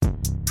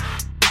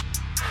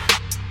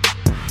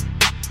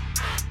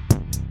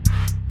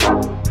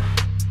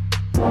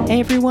Hey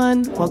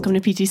everyone, welcome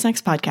to PT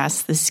Snacks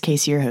Podcast. This is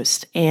Casey, your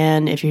host.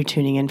 And if you're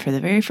tuning in for the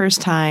very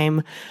first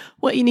time,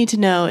 what you need to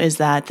know is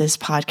that this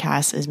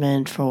podcast is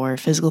meant for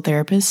physical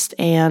therapists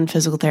and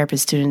physical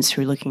therapist students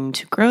who are looking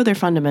to grow their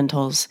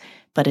fundamentals,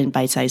 but in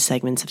bite-sized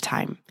segments of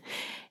time.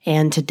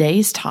 And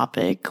today's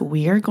topic,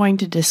 we are going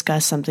to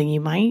discuss something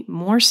you might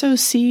more so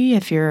see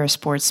if you're a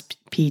sports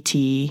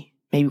PT,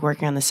 maybe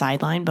working on the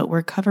sideline, but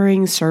we're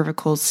covering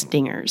cervical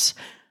stingers,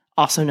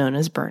 also known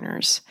as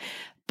burners.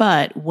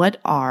 But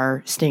what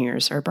are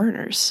stingers or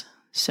burners?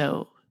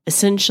 So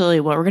essentially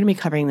what we're going to be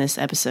covering this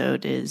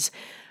episode is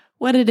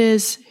what it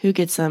is, who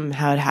gets them,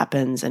 how it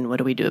happens, and what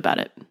do we do about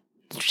it,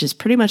 which is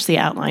pretty much the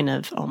outline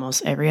of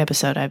almost every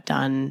episode I've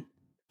done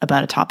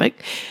about a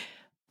topic.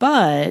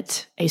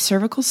 But a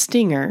cervical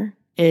stinger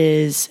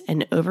is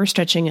an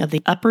overstretching of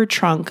the upper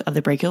trunk of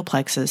the brachial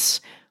plexus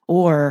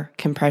or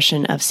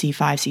compression of C5,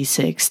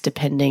 C6,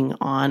 depending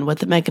on what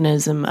the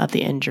mechanism of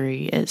the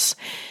injury is.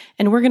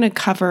 And we're going to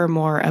cover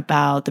more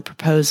about the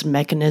proposed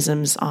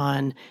mechanisms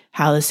on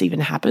how this even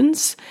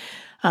happens,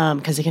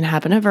 because it can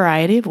happen a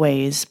variety of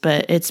ways,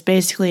 but it's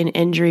basically an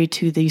injury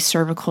to the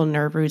cervical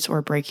nerve roots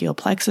or brachial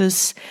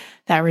plexus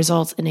that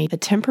results in a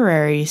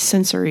temporary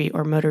sensory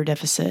or motor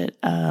deficit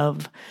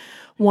of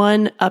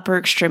one upper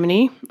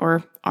extremity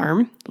or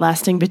arm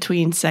lasting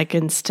between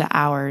seconds to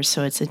hours.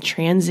 So it's a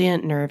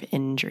transient nerve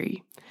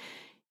injury.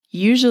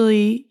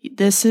 Usually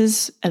this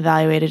is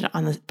evaluated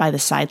by the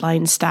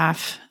sideline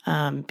staff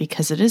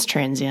because it is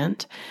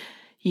transient.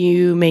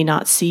 You may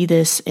not see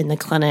this in the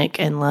clinic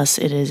unless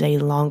it is a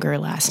longer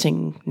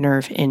lasting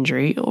nerve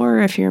injury, or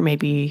if you're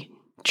maybe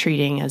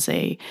treating as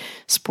a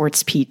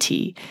sports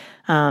PT.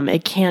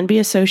 It can be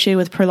associated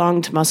with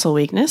prolonged muscle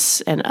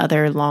weakness and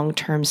other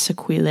long-term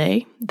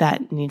sequelae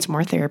that needs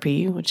more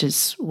therapy, which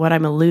is what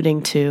I'm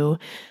alluding to,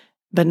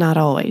 but not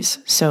always.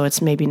 So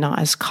it's maybe not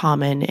as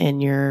common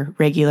in your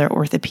regular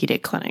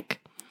orthopedic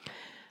clinic.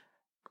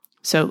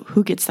 So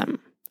who gets them?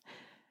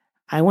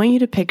 I want you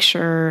to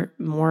picture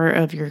more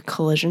of your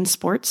collision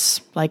sports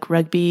like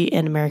rugby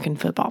and American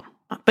football.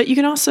 But you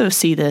can also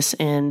see this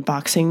in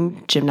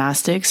boxing,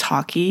 gymnastics,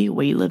 hockey,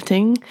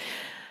 weightlifting.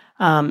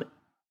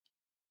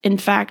 In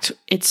fact,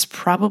 it's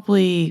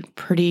probably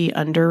pretty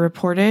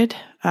underreported,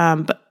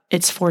 but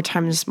it's 4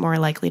 times more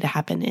likely to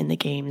happen in the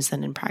games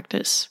than in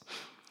practice.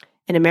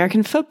 In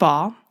American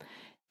football,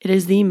 it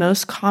is the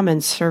most common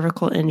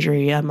cervical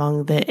injury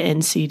among the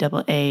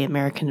NCAA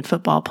American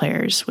football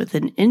players, with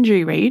an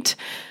injury rate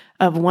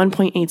of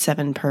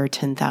 1.87 per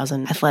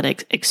 10,000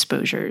 athletic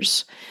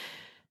exposures.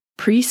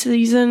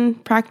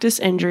 Preseason practice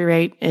injury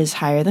rate is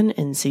higher than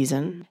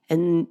in-season,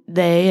 and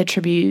they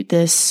attribute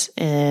this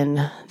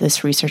in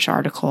this research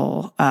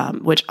article,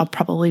 which I'll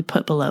probably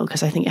put below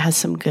because I think it has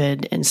some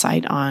good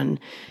insight on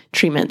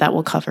treatment that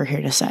we'll cover here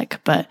in a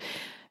sec, but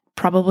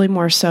probably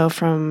more so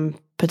from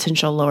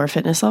potential lower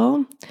fitness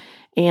level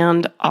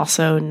and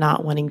also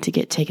not wanting to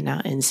get taken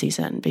out in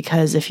season,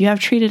 because if you have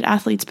treated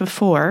athletes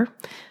before,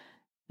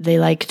 they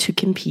like to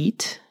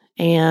compete,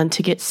 and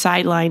to get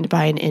sidelined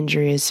by an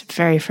injury is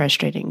very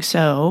frustrating.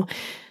 So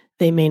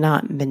they may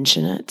not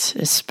mention it,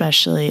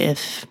 especially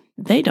if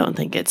they don't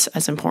think it's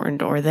as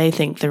important or they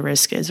think the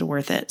risk is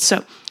worth it.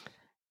 So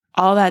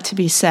all that to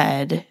be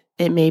said,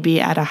 it may be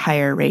at a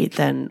higher rate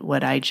than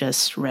what I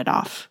just read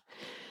off.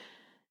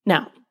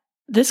 Now,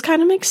 this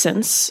kind of makes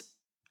sense.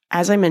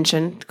 As I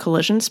mentioned,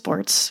 collision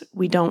sports,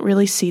 we don't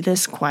really see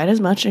this quite as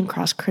much in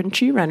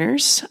cross-country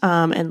runners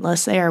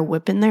unless they are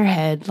whipping their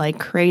head like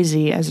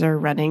crazy as they're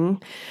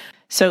running.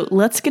 So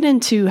let's get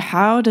into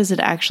how does it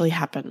actually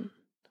happen?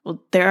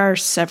 Well, there are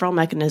several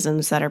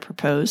mechanisms that are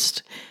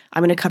proposed.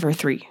 I'm going to cover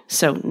 3.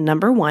 So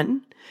number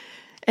 1,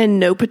 in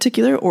no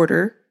particular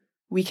order,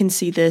 we can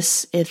see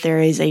this if there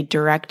is a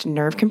direct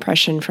nerve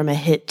compression from a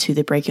hit to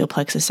the brachial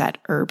plexus at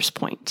Erb's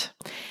point.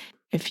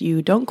 If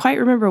you don't quite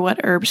remember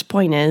what Erb's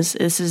point is,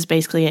 this is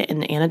basically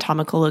an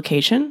anatomical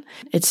location.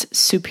 It's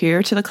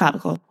superior to the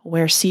clavicle,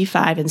 where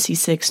C5 and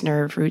C6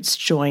 nerve roots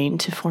join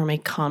to form a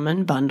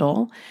common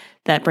bundle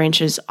that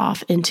branches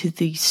off into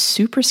the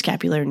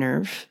suprascapular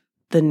nerve,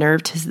 the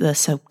nerve to the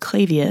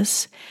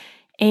subclavius,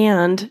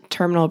 and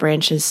terminal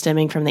branches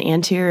stemming from the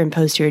anterior and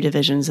posterior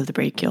divisions of the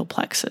brachial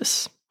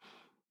plexus.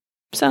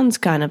 Sounds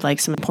kind of like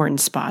some important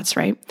spots,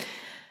 right?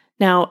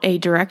 Now, a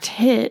direct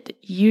hit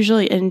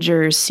usually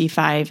injures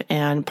C5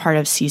 and part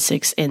of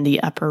C6 in the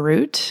upper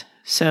root.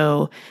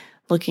 So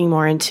looking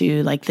more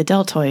into like the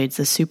deltoids,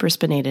 the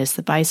supraspinatus,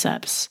 the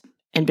biceps.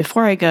 And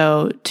before I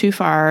go too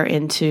far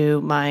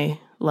into my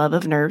love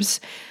of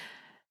nerves,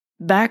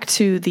 back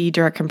to the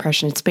direct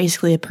compression, it's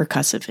basically a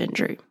percussive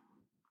injury.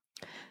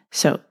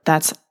 So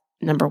that's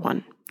number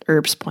 1,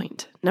 Erb's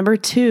point. Number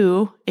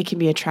 2, it can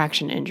be a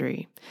traction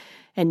injury.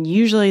 And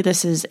usually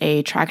this is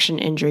a traction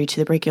injury to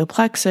the brachial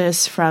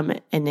plexus from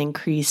an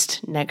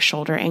increased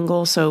neck-shoulder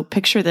angle. So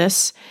picture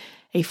this,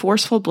 a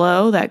forceful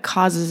blow that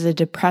causes a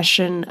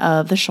depression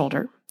of the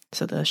shoulder.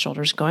 So the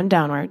shoulder's going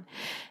downward,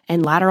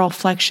 and lateral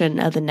flexion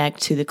of the neck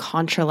to the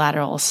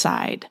contralateral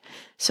side.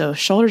 So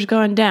shoulders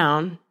going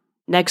down,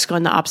 neck's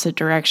going the opposite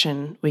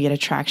direction, we get a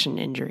traction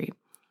injury.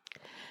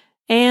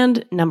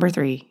 And number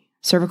 3,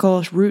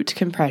 cervical root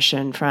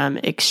compression from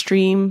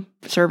extreme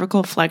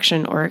cervical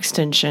flexion or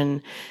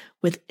extension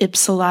with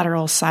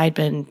ipsilateral side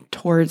bend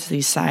towards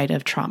the side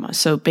of trauma.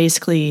 So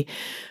basically,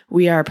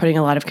 we are putting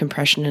a lot of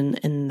compression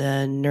in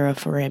the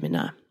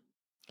neuroforamina.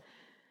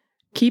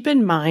 Keep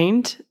in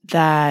mind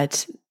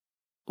that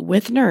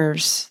with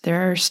nerves,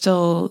 there are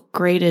still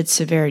graded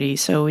severity.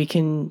 So we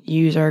can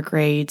use our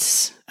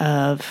grades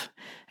of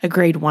a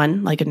grade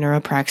 1, like a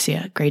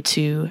neuropraxia, grade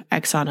 2,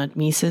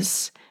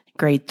 axonotmesis,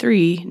 grade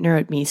 3,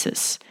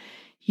 neurotmesis.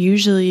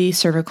 Usually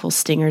cervical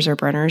stingers or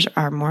burners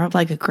are more of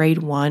like a grade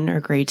 1 or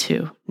grade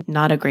 2,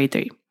 not a grade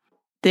 3.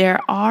 There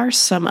are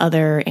some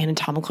other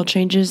anatomical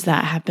changes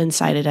that have been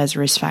cited as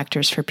risk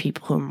factors for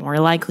people who are more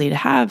likely to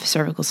have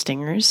cervical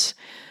stingers.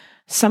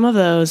 Some of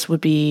those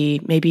would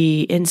be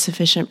maybe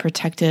insufficient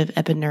protective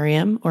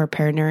epineurium or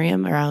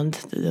perineurium around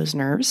those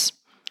nerves,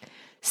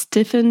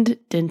 stiffened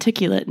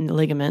denticulate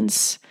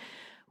ligaments,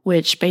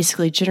 which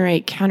basically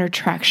generate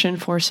countertraction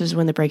forces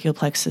when the brachial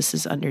plexus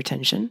is under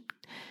tension,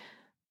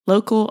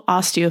 local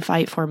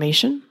osteophyte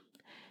formation,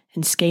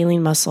 and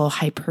scalene muscle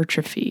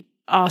hypertrophy.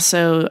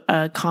 Also,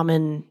 a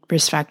common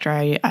risk factor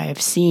I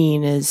have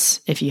seen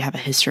is if you have a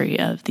history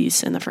of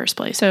these in the first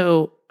place.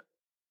 So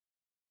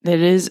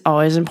it is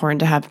always important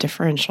to have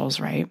differentials,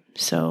 right?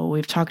 So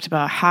we've talked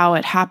about how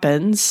it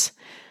happens,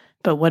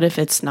 but what if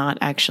it's not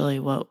actually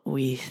what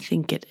we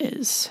think it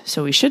is?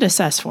 So we should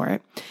assess for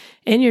it.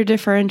 In your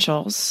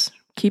differentials,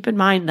 keep in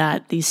mind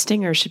that these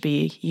stingers should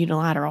be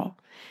unilateral.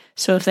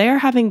 So if they are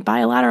having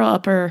bilateral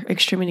upper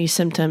extremity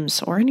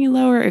symptoms or any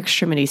lower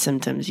extremity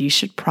symptoms, you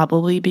should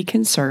probably be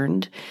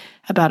concerned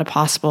about a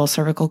possible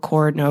cervical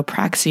cord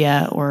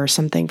neopraxia or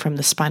something from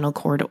the spinal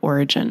cord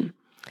origin.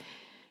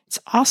 It's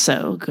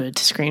also good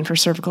to screen for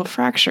cervical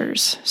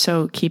fractures.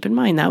 So keep in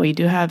mind that we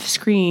do have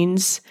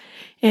screens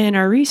in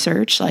our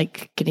research,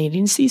 like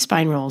Canadian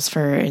C-spine rules,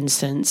 for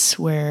instance,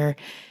 where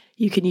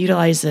you can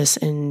utilize this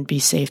and be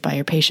safe by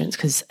your patients.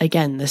 Because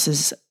again, this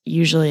is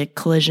usually a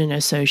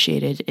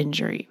collision-associated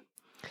injury.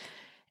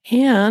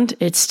 And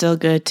it's still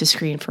good to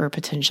screen for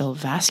potential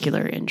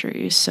vascular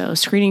injuries. So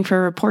screening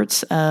for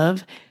reports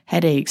of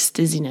headaches,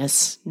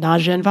 dizziness,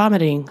 nausea and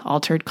vomiting,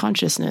 altered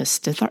consciousness,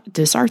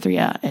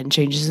 dysarthria, and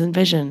changes in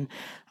vision.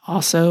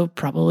 Also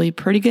probably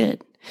pretty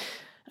good.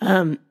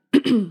 And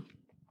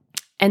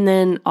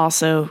then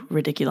also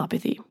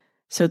radiculopathy.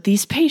 So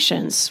these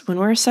patients, when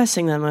we're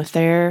assessing them, if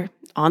they're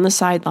on the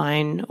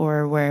sideline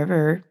or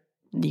wherever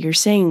you're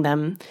seeing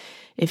them,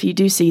 if you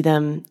do see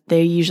them,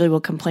 they usually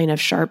will complain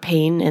of sharp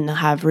pain and they'll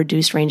have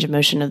reduced range of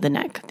motion of the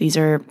neck. These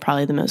are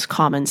probably the most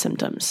common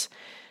symptoms.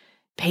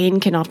 Pain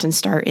can often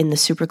start in the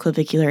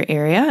supraclavicular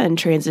area and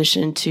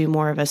transition to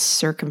more of a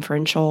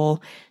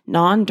circumferential,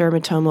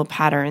 non-dermatomal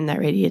pattern that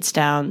radiates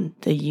down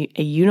a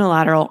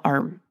unilateral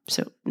arm.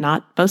 So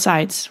not both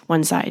sides,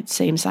 one side,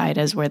 same side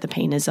as where the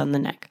pain is on the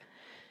neck.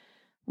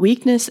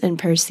 Weakness and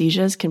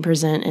paresthesias can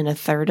present in a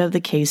third of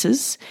the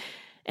cases,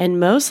 and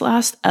most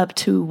last up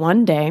to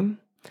 1 day.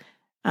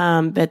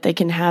 But they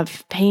can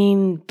have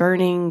pain,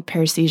 burning,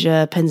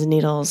 paresthesia, pins and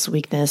needles,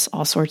 weakness,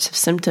 all sorts of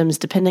symptoms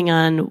depending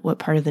on what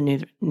part of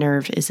the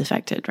nerve is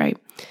affected, right?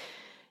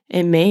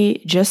 It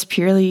may just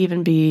purely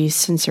even be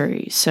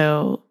sensory.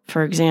 So,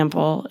 for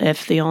example,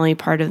 if the only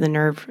part of the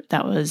nerve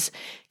that was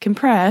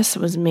compressed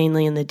was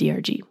mainly in the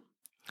DRG,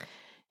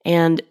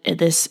 and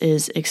this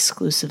is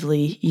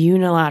exclusively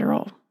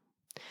unilateral.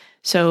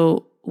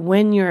 So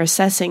when you're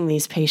assessing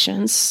these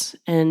patients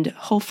and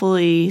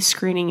hopefully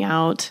screening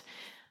out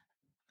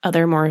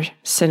other more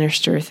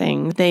sinister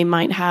things, they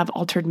might have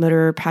altered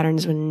motor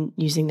patterns when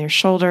using their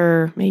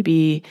shoulder.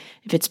 Maybe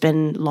if it's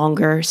been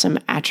longer, some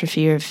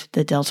atrophy of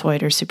the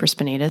deltoid or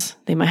supraspinatus.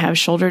 They might have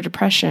shoulder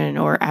depression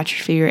or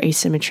atrophy or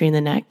asymmetry in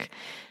the neck,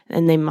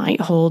 and they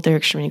might hold their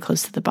extremity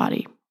close to the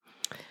body.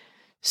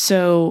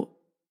 So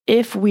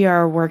if we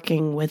are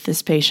working with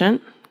this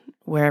patient,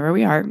 wherever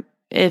we are,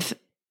 if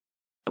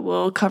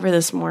we'll cover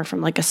this more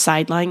from like a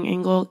sideline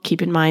angle,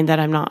 keep in mind that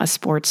I'm not a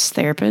sports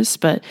therapist,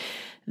 but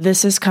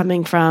this is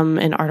coming from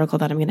an article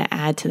that I'm going to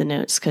add to the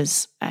notes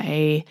because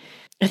I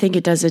think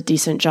it does a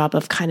decent job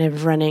of kind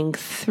of running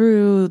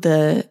through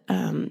the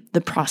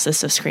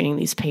process of screening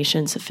these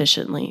patients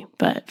efficiently.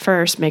 But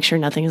first, make sure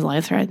nothing is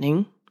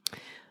life-threatening,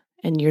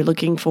 and you're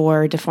looking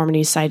for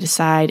deformities side to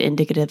side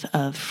indicative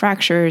of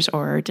fractures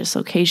or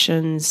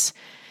dislocations.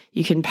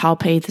 You can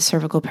palpate the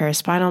cervical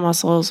paraspinal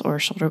muscles or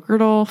shoulder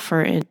girdle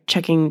for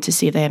checking to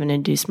see if they have an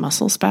induced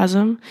muscle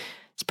spasm.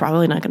 It's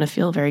probably not going to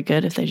feel very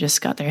good if they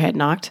just got their head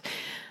knocked.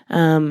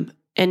 And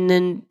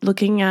then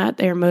looking at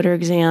their motor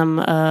exam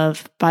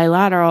of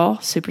bilateral,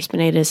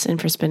 supraspinatus,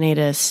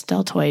 infraspinatus,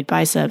 deltoid,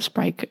 biceps,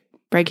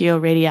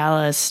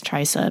 brachioradialis,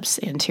 triceps,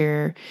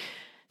 anterior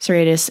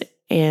serratus,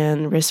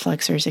 and wrist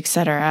flexors,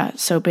 etc.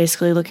 So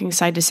basically looking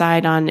side to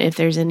side on if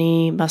there's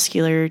any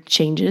muscular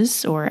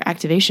changes or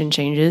activation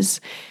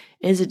changes.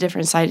 Is it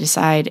different side to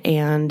side?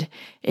 And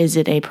is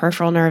it a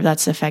peripheral nerve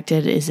that's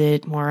affected? Is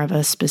it more of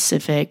a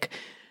specific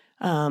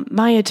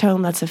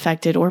myotome that's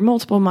affected or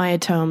multiple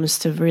myotomes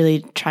to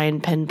really try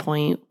and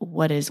pinpoint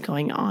what is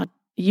going on?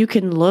 You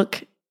can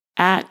look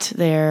at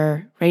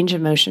their range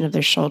of motion of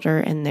their shoulder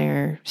and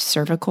their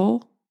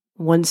cervical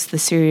once the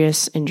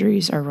serious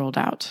injuries are ruled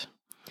out.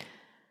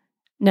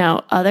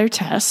 Now, other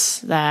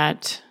tests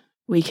that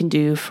we can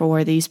do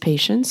for these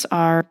patients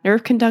are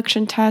nerve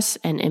conduction tests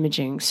and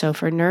imaging. So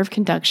for nerve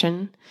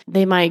conduction,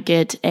 they might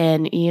get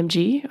an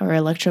EMG or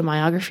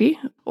electromyography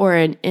or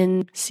an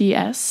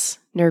NCS,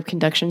 nerve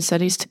conduction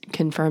studies, to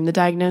confirm the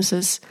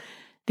diagnosis.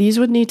 These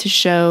would need to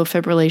show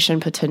fibrillation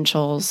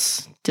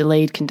potentials,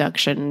 delayed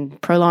conduction,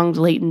 prolonged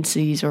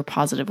latencies, or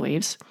positive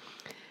waves.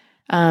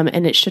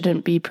 And it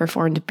shouldn't be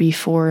performed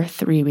before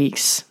 3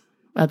 weeks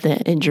of the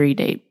injury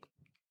date.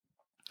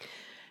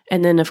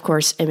 And then, of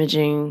course,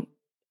 imaging.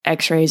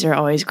 X-rays are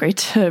always great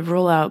to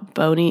rule out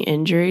bony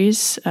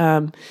injuries,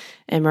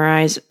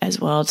 MRIs as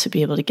well, to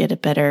be able to get a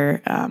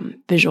better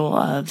visual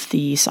of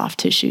the soft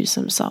tissues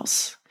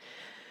themselves.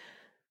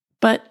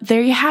 But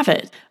there you have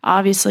it.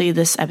 Obviously,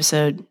 this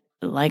episode,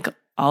 like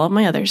all of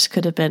my others,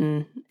 could have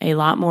been a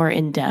lot more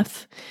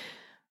in-depth.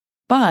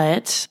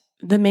 But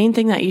the main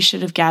thing that you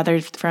should have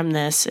gathered from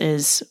this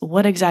is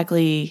what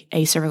exactly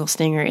a cervical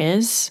stinger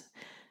is,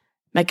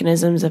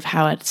 mechanisms of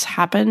how it's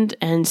happened,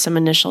 and some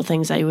initial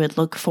things that you would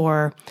look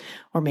for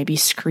or maybe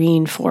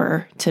screen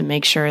for to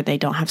make sure they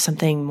don't have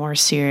something more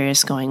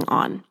serious going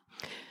on.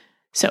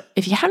 So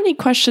if you have any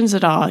questions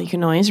at all, you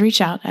can always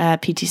reach out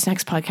at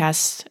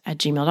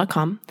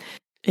ptsnackspodcast@gmail.com.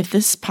 If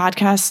this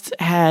podcast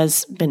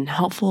has been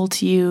helpful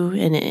to you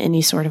in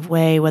any sort of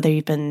way, whether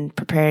you've been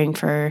preparing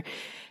for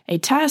a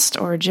test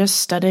or just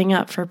studying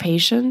up for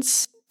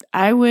patients,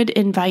 I would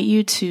invite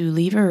you to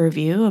leave a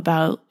review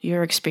about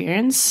your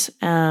experience.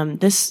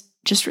 This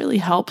just really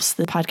helps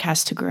the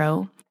podcast to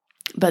grow.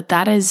 But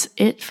that is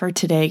it for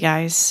today,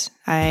 guys.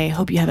 I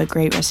hope you have a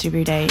great rest of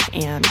your day,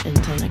 and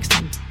until next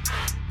time.